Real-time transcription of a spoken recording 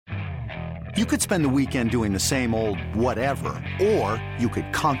You could spend the weekend doing the same old whatever, or you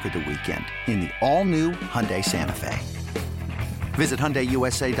could conquer the weekend in the all-new Hyundai Santa Fe. Visit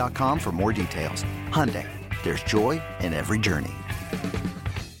HyundaiUSA.com for more details. Hyundai, there's joy in every journey.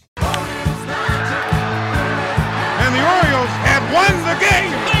 And the Orioles have won the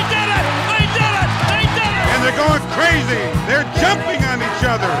game! They did it! They did it! They did it! And they're going crazy! They're jumping on each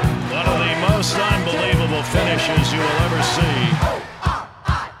other! One of the most unbelievable finishes you will ever see.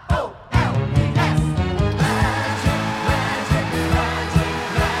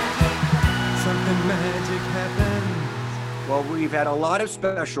 Well, we've had a lot of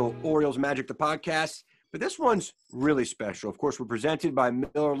special Orioles Magic the Podcast, but this one's really special. Of course, we're presented by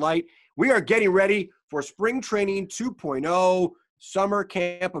Miller Lite. We are getting ready for Spring Training 2.0, summer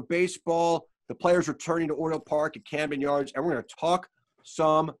camp of baseball. The players returning to Oriole Park at Camden Yards, and we're going to talk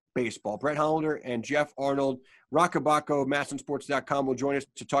some baseball. Brett Hollander and Jeff Arnold, Roch Kubatko of MASNsports.com will join us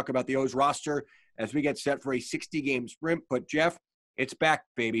to talk about the O's roster as we get set for a 60-game sprint. But, Jeff, it's back,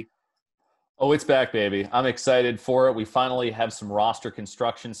 baby. Oh, it's back, baby. I'm excited for it. We finally have some roster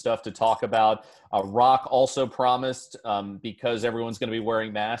construction stuff to talk about. Roch also promised, because everyone's going to be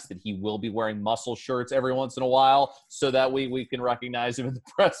wearing masks, that he will be wearing muscle shirts every once in a while so that we can recognize him in the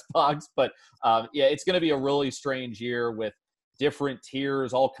press box. But, yeah, it's going to be a really strange year with different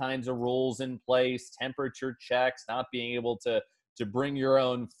tiers, all kinds of rules in place, temperature checks, not being able to bring your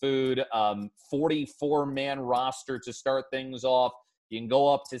own food, 44-man roster to start things off. You can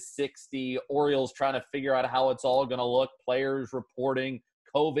go up to 60. Orioles trying to figure out how it's all going to look. Players reporting,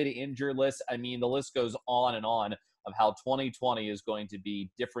 COVID injured list. I mean, the list goes on and on of how 2020 is going to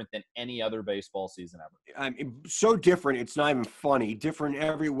be different than any other baseball season ever. I mean, so different, it's not even funny. Different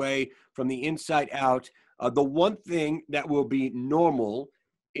every way from the inside out. The one thing that will be normal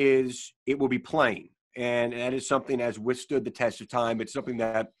is it will be playing. And that is something that has withstood the test of time. It's something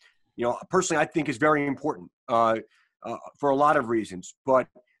that, personally I think is very important. For a lot of reasons. But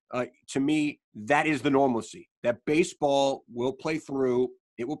to me, that is the normalcy, that baseball will play through,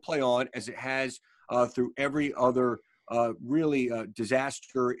 it will play on as it has through every other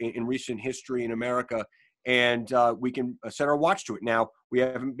disaster in recent history in America. And we can set our watch to it. Now, we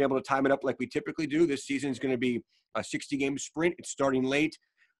haven't been able to time it up like we typically do. This season is going to be a 60-game sprint. It's starting late,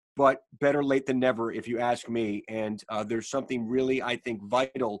 but better late than never, if you ask me. And there's something really, I think,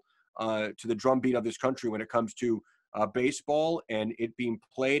 vital to the drumbeat of this country when it comes to baseball and it being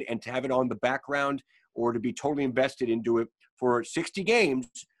played, and to have it on the background or to be totally invested into it for 60 games,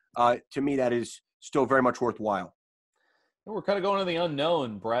 to me, that is still very much worthwhile. We're kind of going to the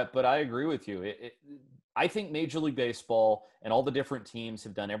unknown, Brett, but I agree with you. I think Major League Baseball and all the different teams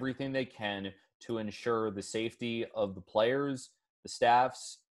have done everything they can to ensure the safety of the players, the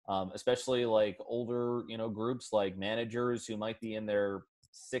staffs, especially like older, groups like managers who might be in their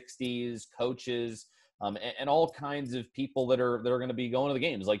 60s, coaches, and all kinds of people that are going to be going to the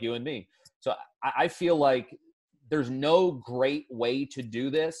games like you and me. So I feel like there's no great way to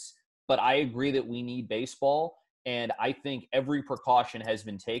do this, but I agree that we need baseball. And I think every precaution has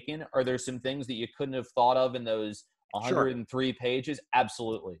been taken. Are there some things that you couldn't have thought of in those 103 pages?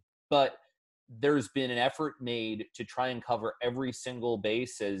 Absolutely. But there's been an effort made to try and cover every single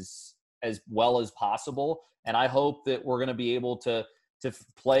base as well as possible. And I hope that we're going to be able to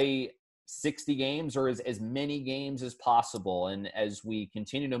play 60 games or as many games as possible. And as we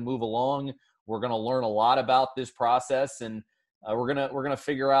continue to move along, we're going to learn a lot about this process, and we're going to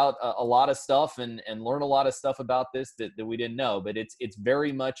figure out a lot of stuff and learn a lot of stuff about this that we didn't know. But it's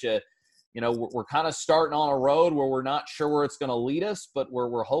very much we're kind of starting on a road where we're not sure where it's going to lead us, but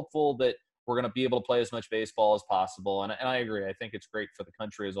we're hopeful that we're going to be able to play as much baseball as possible. And I agree. I think it's great for the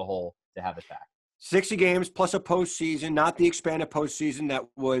country as a whole to have it back. 60 games plus a postseason, not the expanded postseason that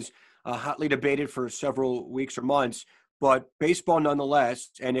was hotly debated for several weeks or months, but baseball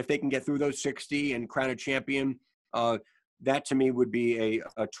nonetheless. And if they can get through those 60 and crown a champion, that to me would be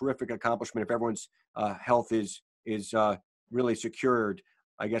a terrific accomplishment if everyone's health is really secured.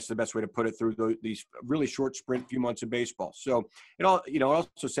 I guess the best way to put it, through these really short sprint few months of baseball. So it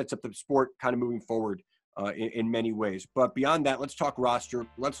also sets up the sport kind of moving forward in many ways. But beyond that, let's talk roster.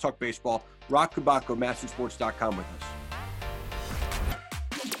 Let's talk baseball. Roch Kubatko, MASNsports.com with us.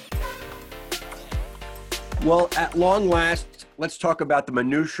 Well, at long last, let's talk about the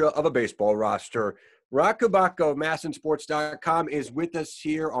minutia of a baseball roster. Roch Kubatko of MASNsports.com is with us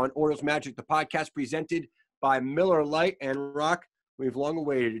here on Orioles Magic, the podcast presented by Miller Lite. And Roch, we've long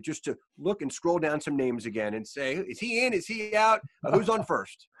awaited, just to look and scroll down some names again and say, is he in? Is he out? Who's on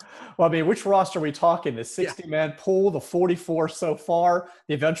first? Well, I mean, which roster are we talking? The 60-man pool, the 44 so far,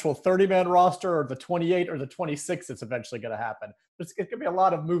 the eventual 30-man roster, or the 28 or the 26 that's eventually going to happen? It's going to be a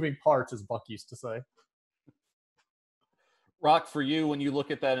lot of moving parts, as Buck used to say. Rock, for you, when you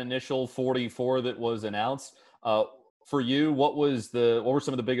look at that initial 44 that was announced, for you, what were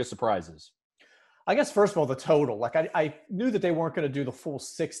some of the biggest surprises? I guess, first of all, the total. Like, I knew that they weren't going to do the full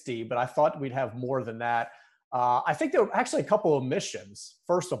 60, but I thought we'd have more than that. I think there were actually a couple of omissions.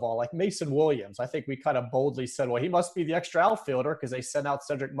 First of all, like Mason Williams. I think we kind of boldly said, well, he must be the extra outfielder because they sent out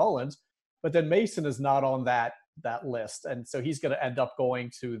Cedric Mullins. But then Mason is not on that list. And so he's going to end up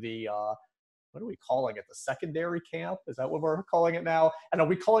going to the what are we calling it? The secondary camp? Is that what we're calling it now? And are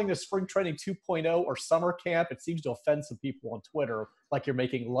we calling this spring training 2.0 or summer camp? It seems to offend some people on Twitter, like you're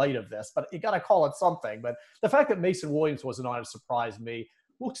making light of this, but you got to call it something. But the fact that Mason Williams wasn't on it surprised me.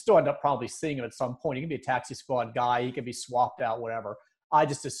 We'll still end up probably seeing him at some point. He can be a taxi squad guy. He can be swapped out, whatever. I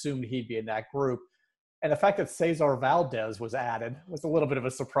just assumed he'd be in that group. And the fact that Cesar Valdez was added was a little bit of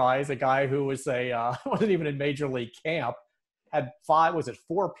a surprise. A guy who was wasn't even in Major League camp. Had 4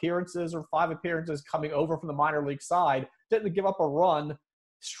 appearances or 5 appearances coming over from the minor league side, didn't give up a run,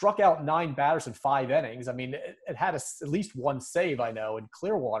 struck out 9 batters in 5 innings. I mean, it had at least 1 save, I know, in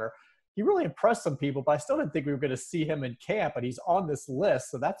Clearwater. He really impressed some people, but I still didn't think we were going to see him in camp, and he's on this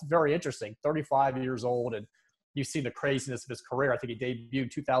list. So that's very interesting. 35 years old, and you've seen the craziness of his career. I think he debuted in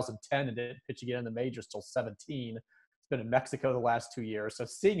 2010 and didn't pitch again in the majors till 17. He's been in Mexico the last 2 years. So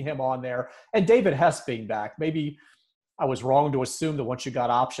seeing him on there, and David Hess being back, maybe – I was wrong to assume that once you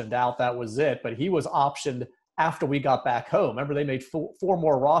got optioned out, that was it. But he was optioned after we got back home. Remember, they made 4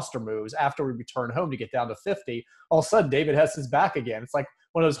 more roster moves after we returned home to get down to 50. All of a sudden, David Hess is back again. It's like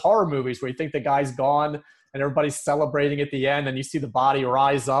one of those horror movies where you think the guy's gone and everybody's celebrating at the end, and you see the body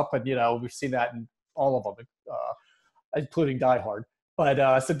rise up. And, we've seen that in all of them, including Die Hard.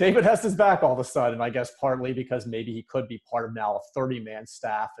 But so David Hess is back all of a sudden, I guess partly because maybe he could be part of now a 30-man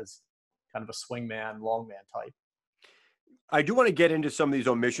staff as kind of a swingman, longman type. I do want to get into some of these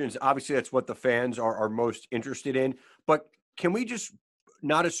omissions. Obviously, that's what the fans are most interested in. But can we just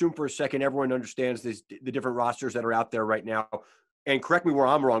not assume for a second everyone understands the different rosters that are out there right now? And correct me where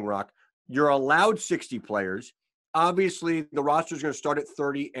I'm wrong, Rock. You're allowed 60 players. Obviously, the roster is going to start at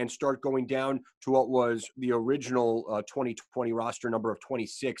 30 and start going down to what was the original 2020 roster number of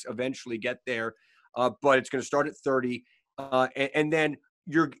 26. Eventually get there, but it's going to start at 30. And then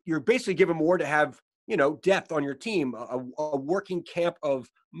you're basically given more to have depth on your team, a working camp of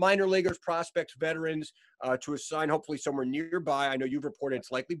minor leaguers, prospects, veterans to assign hopefully somewhere nearby. I know you've reported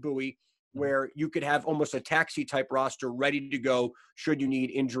it's likely Bowie, where you could have almost a taxi type roster ready to go should you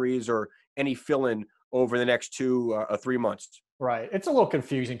need injuries or any fill-in over the next 2 or 3 months. Right. It's a little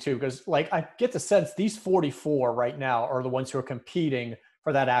confusing too, because I get the sense these 44 right now are the ones who are competing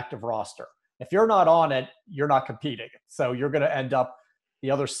for that active roster. If you're not on it, you're not competing. So you're going to end up the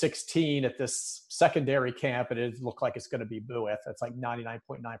other 16 at this secondary camp, and it looked like it's going to be Buith. It's like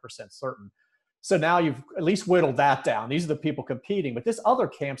 99.9% certain. So now you've at least whittled that down. These are the people competing. But this other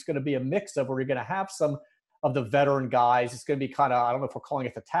camp's going to be a mix of where you're going to have some of the veteran guys. It's going to be kind of, I don't know if we're calling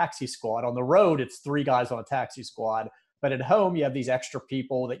it the taxi squad. On the road, it's 3 guys on a taxi squad. But at home, you have these extra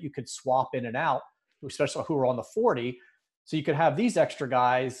people that you could swap in and out, especially who are on the 40. So you could have these extra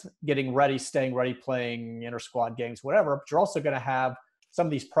guys getting ready, staying ready, playing inter-squad games, whatever. But you're also going to have some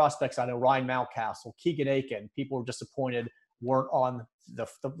of these prospects. I know Ryan Mountcastle, Keegan Aiken, people were disappointed weren't on the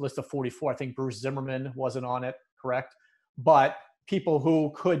list of 44. I think Bruce Zimmerman wasn't on it, correct? But people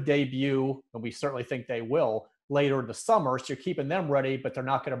who could debut, and we certainly think they will, later in the summer. So you're keeping them ready, but they're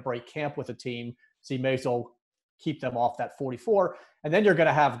not going to break camp with a team. So you may as well keep them off that 44. And then you're going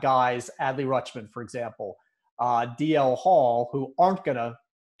to have guys, Adley Rutschman, for example, DL Hall, who aren't going to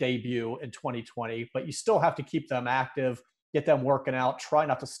debut in 2020, but you still have to keep them active, get them working out, try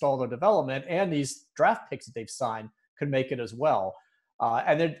not to stall their development, and these draft picks that they've signed could make it as well.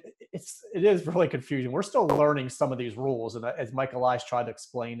 And it is really confusing. We're still learning some of these rules, and as Mike Elias tried to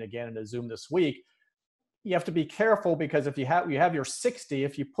explain again in a Zoom this week, you have to be careful because if you have your 60,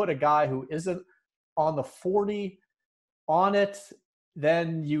 if you put a guy who isn't on the 40 on it,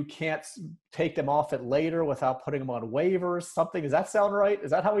 then you can't take them off it later without putting them on waivers. Something, does that sound right?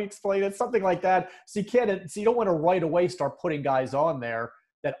 Is that how he explained it? Something like that. So you don't want to right away start putting guys on there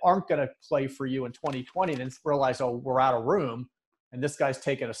that aren't going to play for you in 2020 and then realize, oh, we're out of room and this guy's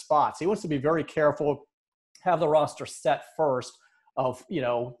taking a spot. So he wants to be very careful, have the roster set first of,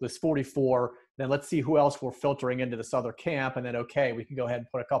 this 44, then let's see who else we're filtering into this other camp. And then, okay, we can go ahead and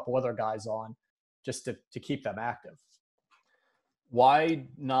put a couple other guys on just to keep them active. Why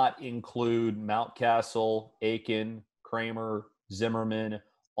not include Mountcastle, Aiken, Kramer, Zimmerman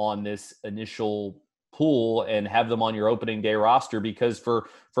on this initial pool and have them on your opening day roster? Because for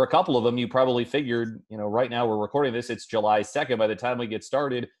a couple of them, you probably figured, right now we're recording this, it's July 2nd. By the time we get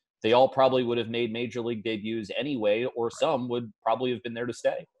started, they all probably would have made major league debuts anyway, or some would probably have been there to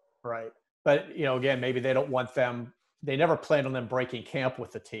stay. Right. But, again, maybe they don't want them. They never planned on them breaking camp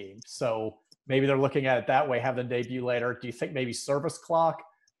with the team. So maybe they're looking at it that way, have them debut later. Do you think maybe service clock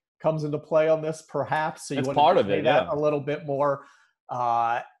comes into play on this, perhaps? So you want part to of it, that a little bit more.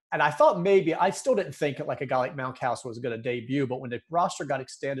 And I thought I still didn't think like a guy like Mountcastle was going to debut, but when the roster got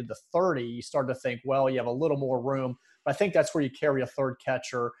extended to 30, you started to think, well, you have a little more room. But I think that's where you carry a third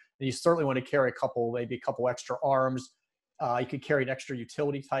catcher, and you certainly want to carry maybe a couple extra arms. You could carry an extra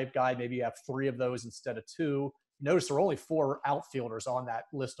utility type guy. Maybe you have 3 of those instead of 2. Notice there are only 4 outfielders on that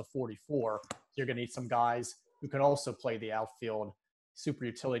list of 44. You're going to need some guys who can also play the outfield, super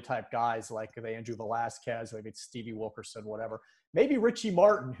utility type guys like the Andrew Velasquez, maybe it's Stevie Wilkerson, whatever. Maybe Richie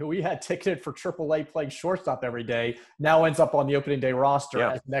Martin, who we had ticketed for AAA playing shortstop every day, now ends up on the opening day roster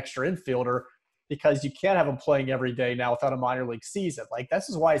as an extra infielder, because you can't have him playing every day now without a minor league season. Like, this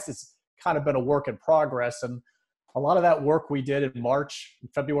is why it's kind of been a work in progress. And a lot of that work we did in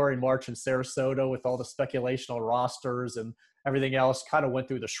February, March in Sarasota with all the speculation on rosters and everything else kind of went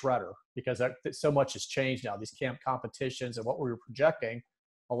through the shredder, because so much has changed now. These camp competitions and what we were projecting,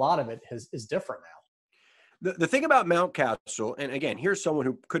 a lot of it is different now. The thing about Mountcastle, and again, here's someone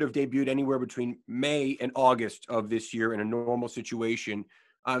who could have debuted anywhere between May and August of this year in a normal situation.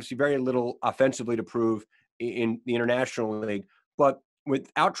 Obviously, very little offensively to prove in the International League. But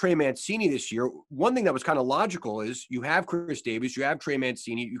without Trey Mancini this year, one thing that was kind of logical is you have Chris Davis, you have Trey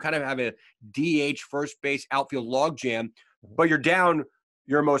Mancini, you kind of have a DH first base outfield logjam, but you're down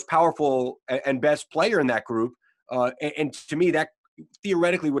your most powerful and best player in that group. And to me, that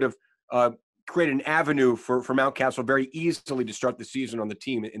theoretically would have created an avenue for Mountcastle very easily to start the season on the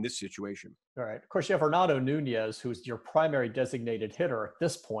team in this situation. All right. Of course, you have Hernando Nunez, who's your primary designated hitter at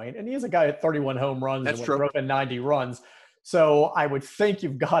this point, and he's a guy at 31 home runs and broke in 90 runs. So I would think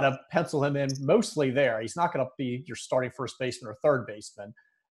you've got to pencil him in mostly there. He's not going to be your starting first baseman or third baseman,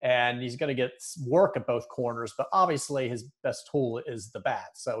 and he's going to get work at both corners, but obviously his best tool is the bat.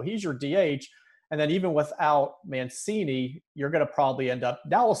 So he's your DH. And then even without Mancini, you're going to probably end up –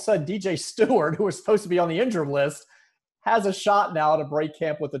 now all of a sudden DJ Stewart, who was supposed to be on the injured list, has a shot now to break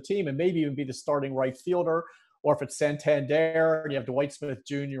camp with the team and maybe even be the starting right fielder. Or if it's Santander and you have Dwight Smith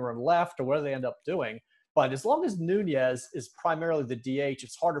Jr. in left, or whatever they end up doing. But as long as Nunez is primarily the DH,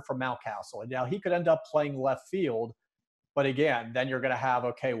 it's harder for Mountcastle. And now he could end up playing left field. But again, then you're going to have,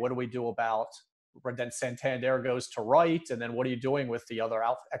 okay, what do we do about – then Santander goes to right, and then what are you doing with the other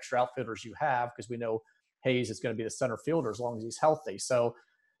extra outfielders you have? Because we know Hayes is going to be the center fielder as long as he's healthy. So,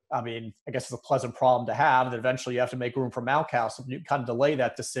 I mean, I guess it's a pleasant problem to have. And eventually you have to make room for Mountcastle. You kind of delay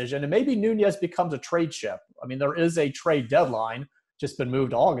that decision. And maybe Nunez becomes a trade chip. I mean, there is a trade deadline, just been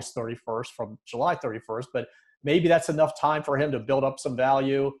moved to August 31st from July 31st. But maybe that's enough time for him to build up some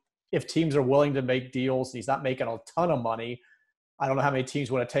value. If teams are willing to make deals and he's not making a ton of money, I don't know how many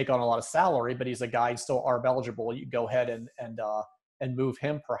teams want to take on a lot of salary, but he's a guy still ARB eligible. You go ahead and move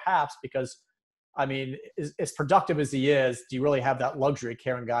him perhaps, because, I mean, as productive as he is, do you really have that luxury of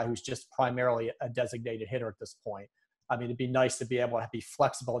carrying a guy who's just primarily a designated hitter at this point? I mean, it'd be nice to be able to be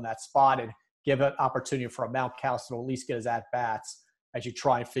flexible in that spot and give an opportunity for a Mountcastle to at least get his at-bats as you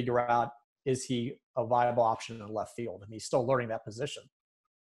try and figure out, is he a viable option in left field? I mean, he's still learning that position.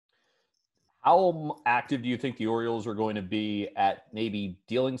 How active do you think the Orioles are going to be at maybe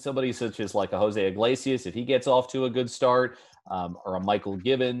dealing somebody such as like a Jose Iglesias, if he gets off to a good start, or a Michael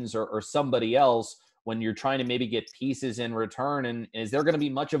Gibbons or somebody else, when you're trying to maybe get pieces in return? And is there going to be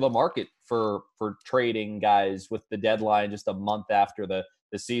much of a market for trading guys with the deadline just a month after the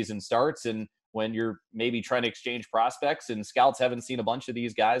season starts, and when you're maybe trying to exchange prospects and scouts haven't seen a bunch of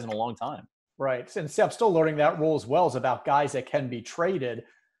these guys in a long time? Right. And see, I'm still learning that rule as well, is about guys that can be traded.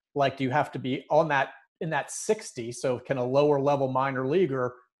 Like, do you have to be on that in that 60? So can a lower level minor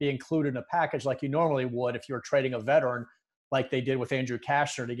leaguer be included in a package like you normally would if you were trading a veteran, like they did with Andrew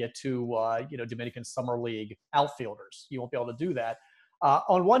Cashner to get two, Dominican Summer League outfielders? You won't be able to do that.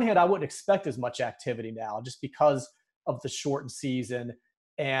 On one hand, I wouldn't expect as much activity now just because of the shortened season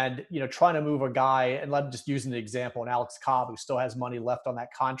and, trying to move a guy, and I'm just using the example, and Alex Cobb, who still has money left on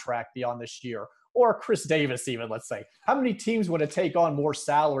that contract beyond this year, or Chris Davis even, let's say. How many teams want to take on more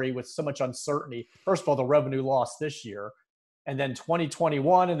salary with so much uncertainty? First of all, the revenue loss this year, and then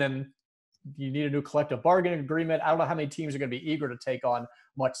 2021, and then you need a new collective bargaining agreement. I don't know how many teams are going to be eager to take on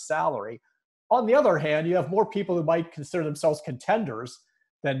much salary. On the other hand, you have more people who might consider themselves contenders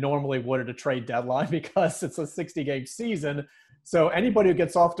than normally would at a trade deadline because it's a 60-game season. So anybody who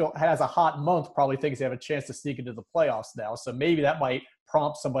gets off to has a hot month probably thinks they have a chance to sneak into the playoffs now. So maybe that might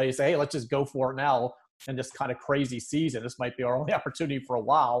prompt somebody to say, hey, let's just go for it now in this kind of crazy season. This might be our only opportunity for a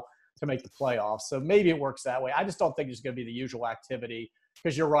while to make the playoffs. So maybe it works that way. I just don't think it's going to be the usual activity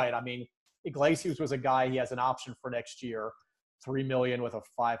because you're right. I mean, Iglesias was a guy, he has an option for next year, $3 million with a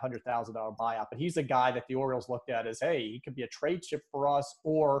 $500,000 buyout. But he's a guy that the Orioles looked at as, hey, he could be a trade chip for us,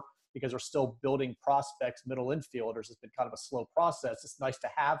 or because they're still building prospects, middle infielders. It's been kind of a slow process. It's nice to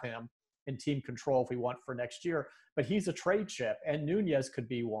have him in team control if we want for next year. But he's a trade chip, and Nunez could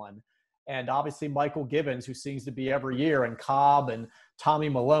be one. And obviously Michael Gibbons, who seems to be every year, and Cobb and Tommy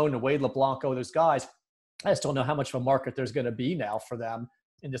Malone and Wade LeBlanco, those guys. I just don't know how much of a market there's going to be now for them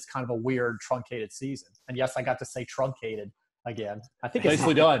in this kind of a weird, truncated season. And yes, I got to say truncated again. I think it's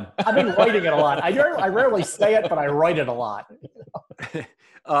nicely done. I've been writing it a lot. I rarely say it, but I write it a lot.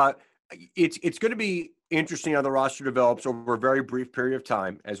 It's going to be interesting how the roster develops over a very brief period of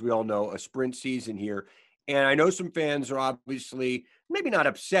time. As we all know, a sprint season here. And I know some fans are obviously maybe not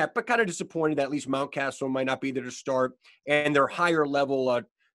upset, but kind of disappointed that at least Mountcastle might not be there to start. And their higher level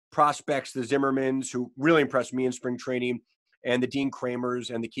prospects, the Zimmermans, who really impressed me in spring training, and the Dean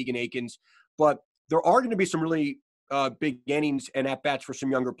Kramers and the Keegan Aikens. But there are going to be some really big innings and at-bats for some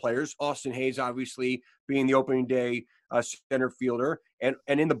younger players. Austin Hayes, obviously, being the opening day center fielder. And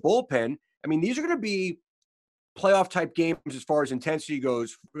in the bullpen, I mean, these are going to be playoff-type games as far as intensity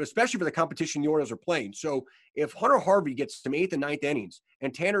goes, especially for the competition the Orioles are playing. So if Hunter Harvey gets some 8th and 9th innings,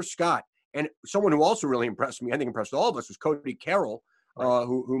 and Tanner Scott, and someone who also really impressed me, I think impressed all of us, was Cody Carroll,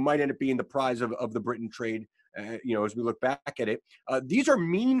 who might end up being the prize of the Britton trade, as we look back at it. These are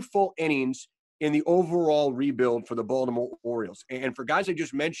meaningful innings in the overall rebuild for the Baltimore Orioles. And for guys I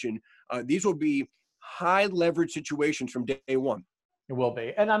just mentioned, these will be high leverage situations from day one. It will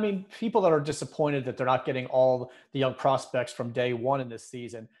be. And I mean, people that are disappointed that they're not getting all the young prospects from day one in this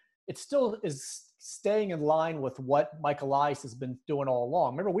season, it still is staying in line with what Mike Elias has been doing all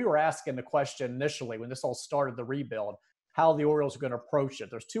along. Remember, we were asking the question initially when this all started, the rebuild, how the Orioles are going to approach it.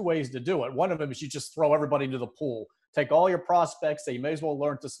 There's two ways to do it. One of them is you just throw everybody into the pool. Take all your prospects, say you may as well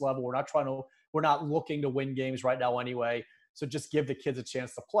learn at this level. We're not looking to win games right now anyway. So just give the kids a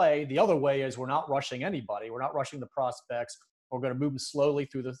chance to play. The other way is we're not rushing anybody. We're not rushing the prospects. We're going to move them slowly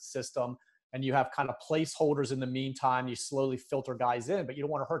through the system. And you have kind of placeholders in the meantime. You slowly filter guys in, but you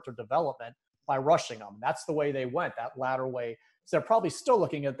don't want to hurt their development by rushing them. That's the way they went, that latter way. So they're probably still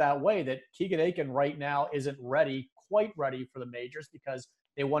looking at that way, that Keegan Aiken right now isn't quite ready for the majors because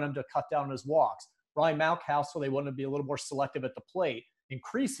they want him to cut down his walks. Ryan Mountcastle, they want him to be a little more selective at the plate,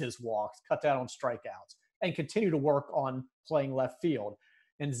 increase his walks, cut down on strikeouts, and continue to work on playing left field.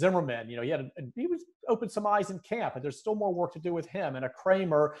 And Zimmerman, he was opened some eyes in camp, but there's still more work to do with him. And a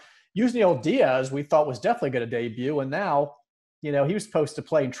Kramer, Yusniel Diaz, we thought was definitely going to debut, and now, he was supposed to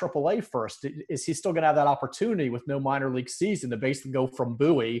play in AAA first. Is he still going to have that opportunity with no minor league season to basically go from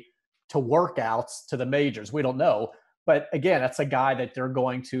Bowie to workouts to the majors? We don't know. But again, that's a guy that they're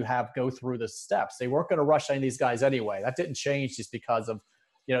going to have go through the steps. They weren't going to rush any of these guys anyway. That didn't change just because of,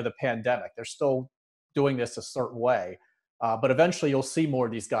 the pandemic. They're still doing this a certain way. But eventually you'll see more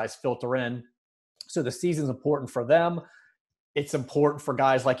of these guys filter in. So the season's important for them. It's important for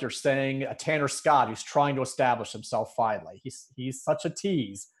guys like you're saying, Tanner Scott, who's trying to establish himself finally. He's such a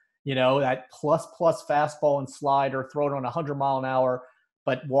tease, that plus fastball and slider thrown on 100 mile an hour,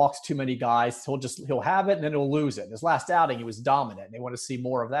 but walks too many guys. He'll have it and then he'll lose it. In his last outing, he was dominant. They want to see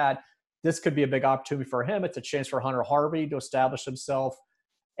more of that. This could be a big opportunity for him. It's a chance for Hunter Harvey to establish himself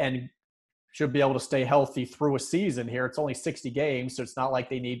and should be able to stay healthy through a season here. It's only 60 games, so it's not like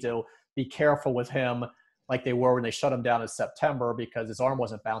they need to be careful with him like they were when they shut him down in September because his arm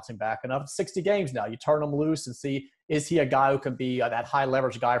wasn't bouncing back enough. 60 games now. You turn him loose and see, is he a guy who can be that high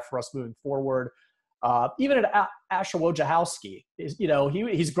leverage guy for us moving forward? Even at Asher Wojciechowski,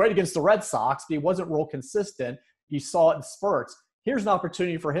 he's great against the Red Sox, but he wasn't real consistent. You saw it in spurts. Here's an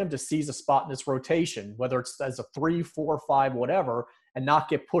opportunity for him to seize a spot in this rotation, whether it's as a 3, 4, 5, whatever, and not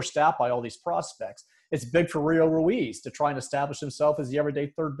get pushed out by all these prospects. It's big for Rio Ruiz to try and establish himself as the everyday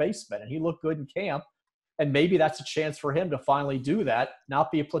third baseman, and he looked good in camp. And maybe that's a chance for him to finally do that,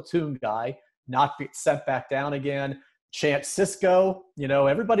 not be a platoon guy, not be sent back down again. Chance Cisco,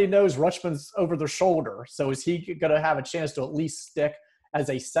 everybody knows Rutschman's over their shoulder. So is he going to have a chance to at least stick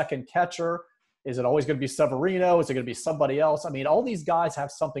as a second catcher? Is it always going to be Severino? Is it going to be somebody else? I mean, all these guys have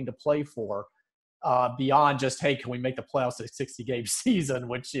something to play for beyond just, hey, can we make the playoffs in a 60-game season,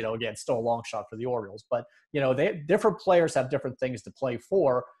 which, again, still a long shot for the Orioles. But, different players have different things to play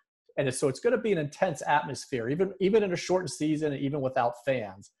for. And so it's going to be an intense atmosphere, even in a shortened season and even without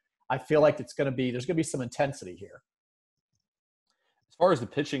fans. I feel like there's going to be some intensity here. As far as the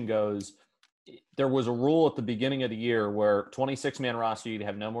pitching goes, there was a rule at the beginning of the year where 26-man roster, you'd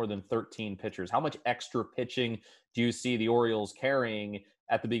have no more than 13 pitchers. How much extra pitching do you see the Orioles carrying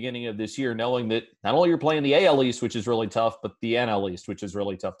at the beginning of this year, knowing that not only you're playing the AL East, which is really tough, but the NL East, which is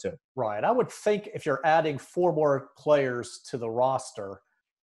really tough too? Right. I would think if you're adding 4 more players to the roster,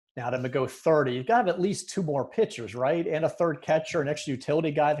 now to go 30, you've got to have at least 2 more pitchers, right? And a third catcher, an extra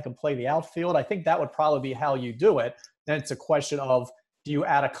utility guy that can play the outfield. I think that would probably be how you do it. Then it's a question of, do you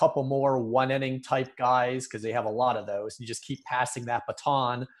add a couple more one-inning type guys, because they have a lot of those, you just keep passing that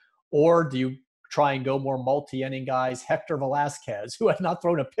baton? Or do you try and go more multi-inning guys? Hector Velasquez, who has not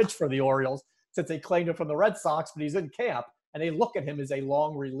thrown a pitch for the Orioles since they claimed him from the Red Sox, but he's in camp, and they look at him as a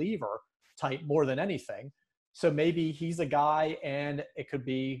long reliever type more than anything. So maybe he's a guy, and it could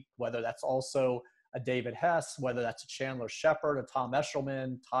be whether that's also a David Hess, whether that's a Chandler Shepard, a Tom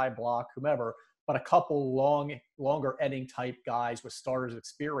Eshelman, Ty Block, whomever, but a couple longer inning type guys with starters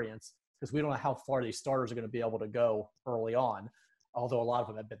experience, because we don't know how far these starters are going to be able to go early on, although a lot of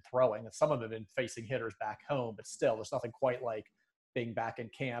them have been throwing and some of them have been facing hitters back home, but still there's nothing quite like being back in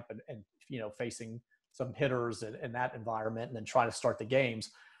camp and facing some hitters in that environment and then trying to start the games.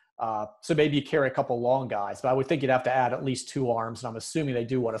 So maybe you carry a couple long guys, but I would think you'd have to add at least 2 arms, and I'm assuming they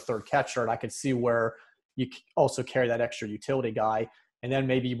do want a third catcher, and I could see where you also carry that extra utility guy. And then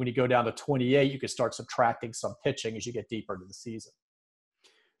maybe when you go down to 28, you could start subtracting some pitching as you get deeper into the season.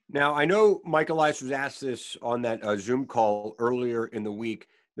 Now, I know Mike Elias was asked this on that Zoom call earlier in the week.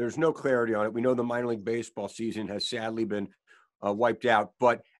 There's no clarity on it. We know the minor league baseball season has sadly been wiped out.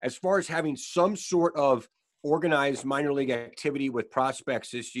 But as far as having some sort of organized minor league activity with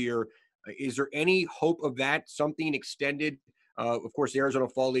prospects this year, is there any hope of that, something extended? Of course, the Arizona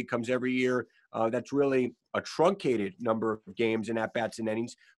Fall League comes every year. That's really a truncated number of games and at-bats and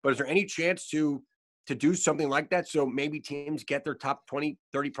innings. But is there any chance to do something like that, so maybe teams get their top 20,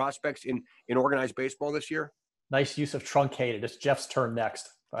 30 prospects in organized baseball this year? Nice use of truncated. It's Jeff's turn next,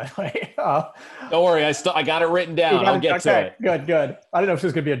 by the way. Don't worry, I got it written down. I'll get to it. Good. I don't know if this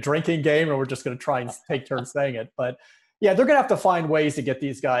is going to be a drinking game or we're just going to try and take turns saying it. But, yeah, they're going to have to find ways to get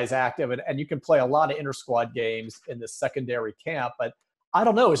these guys active. And you can play a lot of inter-squad games in the secondary camp. But I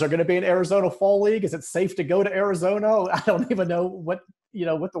don't know. Is there going to be an Arizona Fall League? Is it safe to go to Arizona? I don't even know what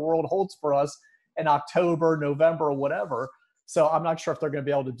the world holds for us in October, November, or whatever. So I'm not sure if they're going to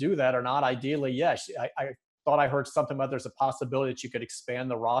be able to do that or not. Ideally, yes. I thought I heard something about there's a possibility that you could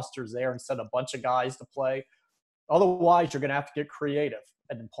expand the rosters there and send a bunch of guys to play. Otherwise, you're going to have to get creative.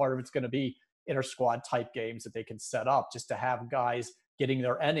 And then part of it's going to be inter-squad type games that they can set up just to have guys getting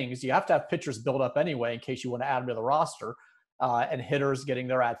their innings. You have to have pitchers build up anyway in case you want to add them to the roster, and hitters getting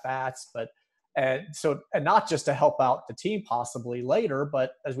their at-bats. And not just to help out the team possibly later,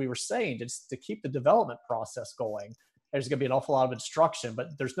 but as we were saying, just to keep the development process going. There's going to be an awful lot of instruction, but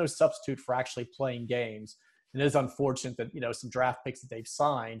there's no substitute for actually playing games. And it is unfortunate that, some draft picks that they've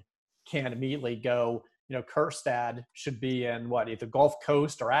signed can't immediately go, Kjerstad should be in either Gulf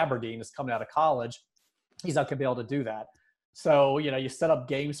Coast or Aberdeen is coming out of college. He's not going to be able to do that. So, you set up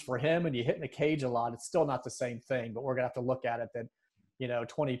games for him and you hit in the cage a lot. It's still not the same thing, but we're going to have to look at it that,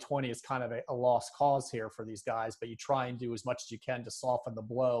 2020 is kind of a lost cause here for these guys, but you try and do as much as you can to soften the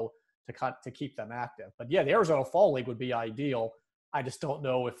blow to keep them active. But yeah, the Arizona Fall League would be ideal. I just don't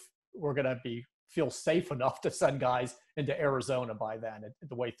know if we're going to feel safe enough to send guys into Arizona by then,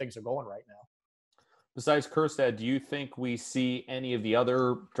 the way things are going right now. Besides Kjerstad, do you think we see any of the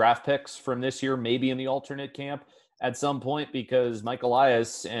other draft picks from this year, maybe in the alternate camp at some point? Because Mike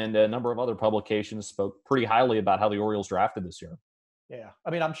Elias and a number of other publications spoke pretty highly about how the Orioles drafted this year. Yeah. I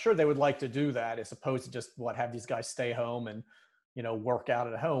mean, I'm sure they would like to do that as opposed to just have these guys stay home and, work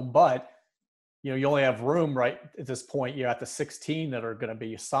out at home. But, you only have room right at this point. You're at the 16 that are going to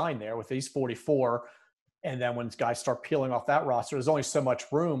be assigned there with these 44. And then when guys start peeling off that roster, there's only so much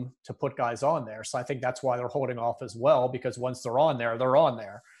room to put guys on there. So I think that's why they're holding off as well, because once they're on there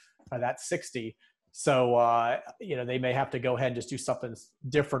by that 60. So, they may have to go ahead and just do something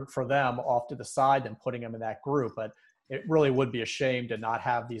different for them off to the side than putting them in that group. But it really would be a shame to not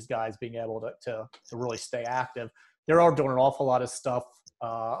have these guys being able to really stay active. They are doing an awful lot of stuff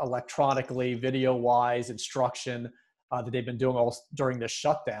electronically, video-wise, instruction that they've been doing all during this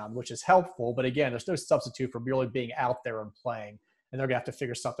shutdown, which is helpful. But again, there's no substitute for really being out there and playing, and they're going to have to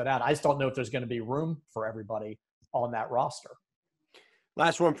figure something out. I just don't know if there's going to be room for everybody on that roster.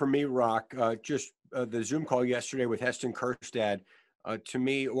 Last one for me, Rock. The Zoom call yesterday with Heston Kjerstad. To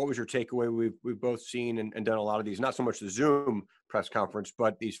me, what was your takeaway? We've both seen and done a lot of these, not so much the Zoom press conference,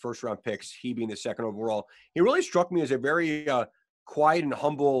 but these first round picks, he being the second overall. He really struck me as a very quiet and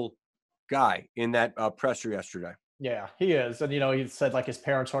humble guy in that presser yesterday. Yeah, he is. And, he said like his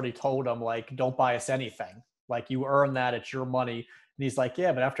parents already told him, like, don't buy us anything. Like, you earn that, it's your money. And he's like,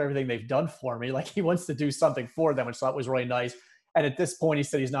 yeah, but after everything they've done for me, like, he wants to do something for them, which I thought was really nice. And at this point, he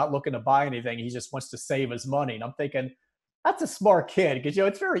said he's not looking to buy anything. He just wants to save his money. And I'm thinking, that's a smart kid, because,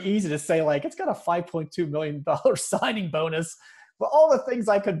 it's very easy to say, like, it's got a $5.2 million signing bonus for all the things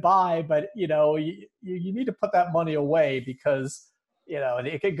I could buy. But, you need to put that money away, because,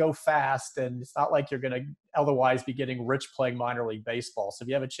 it could go fast, and it's not like you're going to otherwise be getting rich playing minor league baseball. So if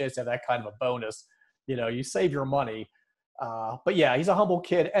you have a chance to have that kind of a bonus, you save your money. But yeah, he's a humble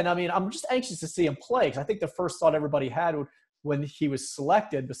kid. And I mean, I'm just anxious to see him play, because I think the first thought everybody had when he was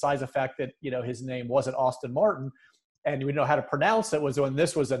selected, besides the fact that, his name wasn't Austin Martin, and we didn't know how to pronounce it, was when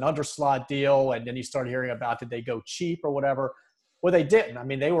this was an underslot deal. And then you started hearing about, did they go cheap or whatever? Well, they didn't. I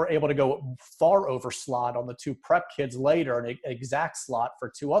mean, they were able to go far over slot on the two prep kids later, and an exact slot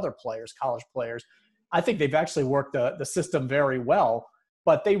for two other players, college players. I think they've actually worked the system very well,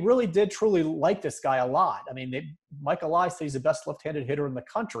 but they really did truly like this guy a lot. I mean, Mike Elias said he's the best left-handed hitter in the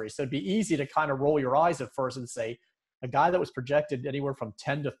country. So it'd be easy to kind of roll your eyes at first and say, a guy that was projected anywhere from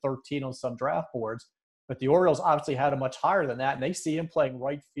 10 to 13 on some draft boards, but the Orioles obviously had him much higher than that, and they see him playing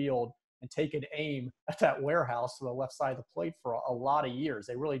right field and taking aim at that warehouse to the left side of the plate for a lot of years.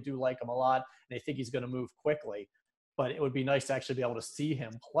 They really do like him a lot, and they think he's going to move quickly. But it would be nice to actually be able to see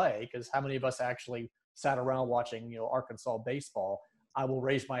him play, because how many of us actually sat around watching, Arkansas baseball? I will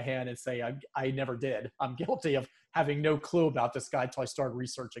raise my hand and say I never did. I'm guilty of having no clue about this guy until I started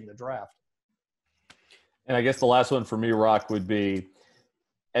researching the draft. And I guess the last one for me, Rock, would be,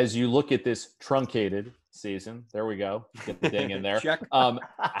 as you look at this truncated season, there we go, get the ding in there. Check.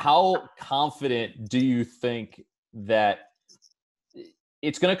 How confident do you think that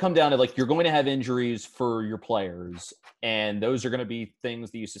it's going to come down to, like, you're going to have injuries for your players, and those are going to be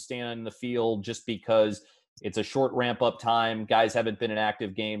things that you sustain on the field just because it's a short ramp up time. Guys haven't been in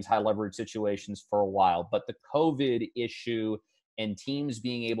active games, high leverage situations for a while, but the COVID issue and teams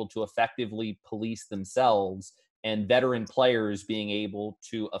being able to effectively police themselves and veteran players being able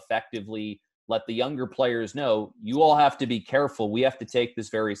to effectively let the younger players know, you all have to be careful. We have to take this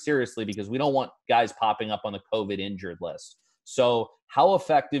very seriously, because we don't want guys popping up on the COVID injured list. So how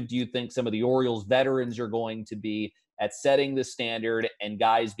effective do you think some of the Orioles veterans are going to be at setting the standard, and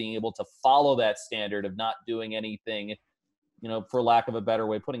guys being able to follow that standard of not doing anything, for lack of a better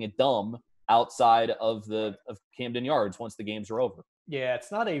way, putting it dumb, outside of Camden Yards once the games are over? Yeah,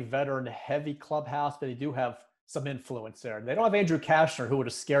 it's not a veteran heavy clubhouse, but they do have some influence there. They don't have Andrew Kashner, who would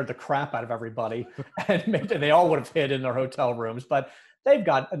have scared the crap out of everybody, and maybe they all would have hid in their hotel rooms, but they've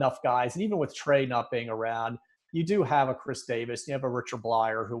got enough guys. And even with Trey not being around, you do have a Chris Davis, you have a Richard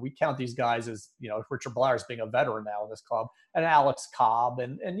Blyer, who we count these guys as, Richard Blyer as being a veteran now in this club, and Alex Cobb,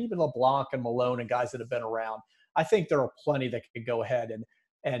 and even LeBlanc and Malone, and guys that have been around. I think there are plenty that could go ahead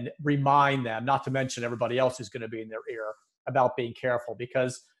and remind them, not to mention everybody else who's going to be in their ear, about being careful,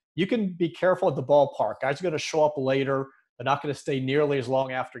 because you can be careful at the ballpark. Guys are going to show up later. They're not going to stay nearly as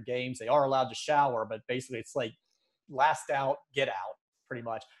long after games. They are allowed to shower, but basically it's like last out, get out, pretty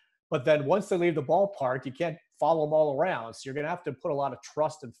much. But then once they leave the ballpark, you can't follow them all around. So you're going to have to put a lot of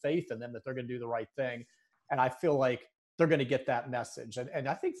trust and faith in them that they're going to do the right thing. And I feel like they're going to get that message. And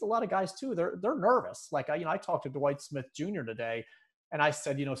I think a lot of guys too, they're nervous. Like, I talked to Dwight Smith Jr. today, and I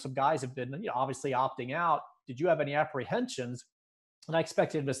said, some guys have been, obviously opting out. Did you have any apprehensions? And I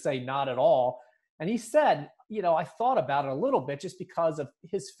expected him to say not at all. And he said, I thought about it a little bit just because of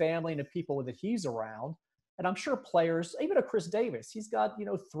his family and the people that he's around. And I'm sure players, even a Chris Davis, he's got,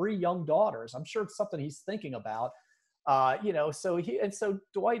 3 young daughters. I'm sure it's something he's thinking about, so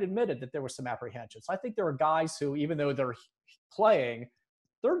Dwight admitted that there was some apprehension. So I think there are guys who, even though they're playing,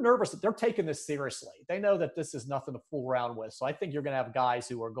 they're nervous that they're taking this seriously. They know that this is nothing to fool around with. So I think you're going to have guys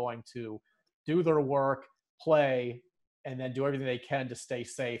who are going to do their work, play, and then do everything they can to stay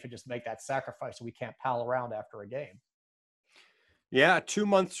safe and just make that sacrifice so we can't pal around after a game. Yeah,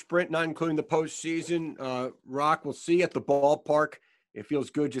 2-month sprint, not including the postseason. Rock, we'll see you at the ballpark. It feels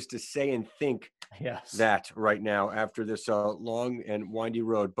good just to say and think that right now after this long and windy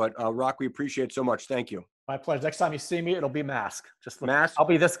road. But Rock, we appreciate it so much. Thank you. My pleasure. Next time you see me, it'll be mask. Mask. I'll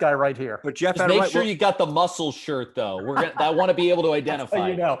be this guy right here. But Jeff, just make sure you got the muscle shirt though. I want to be able to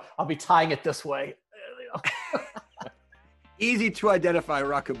identify. I'll be tying it this way. Easy to identify,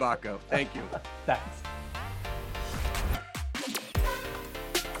 Rock Kubatko. Thank you. Thanks.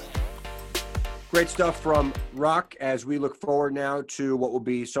 Great stuff from Rock as we look forward now to what will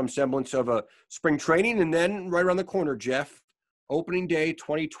be some semblance of a spring training. And then right around the corner, Jeff, opening day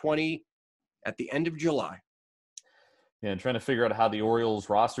 2020 at the end of July. Yeah, and trying to figure out how the Orioles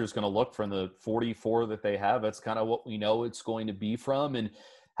roster is going to look from the 44 that they have. That's kind of what we know it's going to be from. And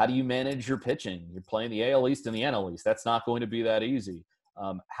how do you manage your pitching? You're playing the AL East and the NL East. That's not going to be that easy.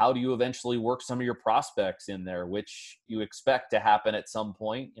 How do you eventually work some of your prospects in there, which you expect to happen at some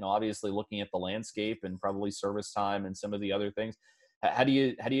point? Obviously looking at the landscape and probably service time and some of the other things. How do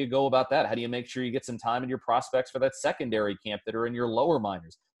you go about that? How do you make sure you get some time in your prospects for that secondary camp that are in your lower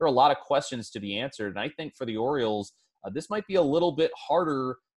minors? There are a lot of questions to be answered. And I think for the Orioles, this might be a little bit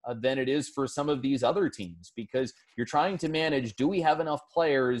harder than it is for some of these other teams, because you're trying to manage, do we have enough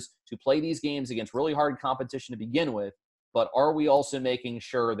players to play these games against really hard competition to begin with? But are we also making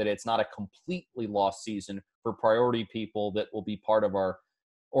sure that it's not a completely lost season for priority people that will be part of our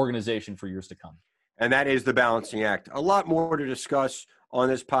organization for years to come? And that is the balancing act. A lot more to discuss on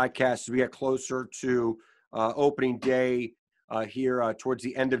this podcast as we get closer to opening day here towards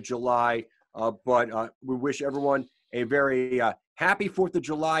the end of July. But we wish everyone a very happy 4th of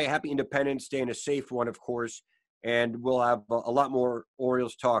July, a happy Independence Day, and a safe one, of course. And we'll have a lot more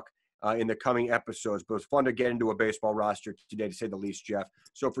Orioles talk in the coming episodes. But it's fun to get into a baseball roster today, to say the least, Jeff.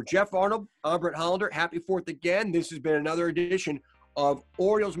 So for Jeff Arnold, I'm Brett Hollander. Happy 4th again. This has been another edition of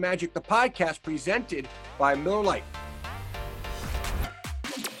Orioles Magic, the podcast presented by Miller Lite.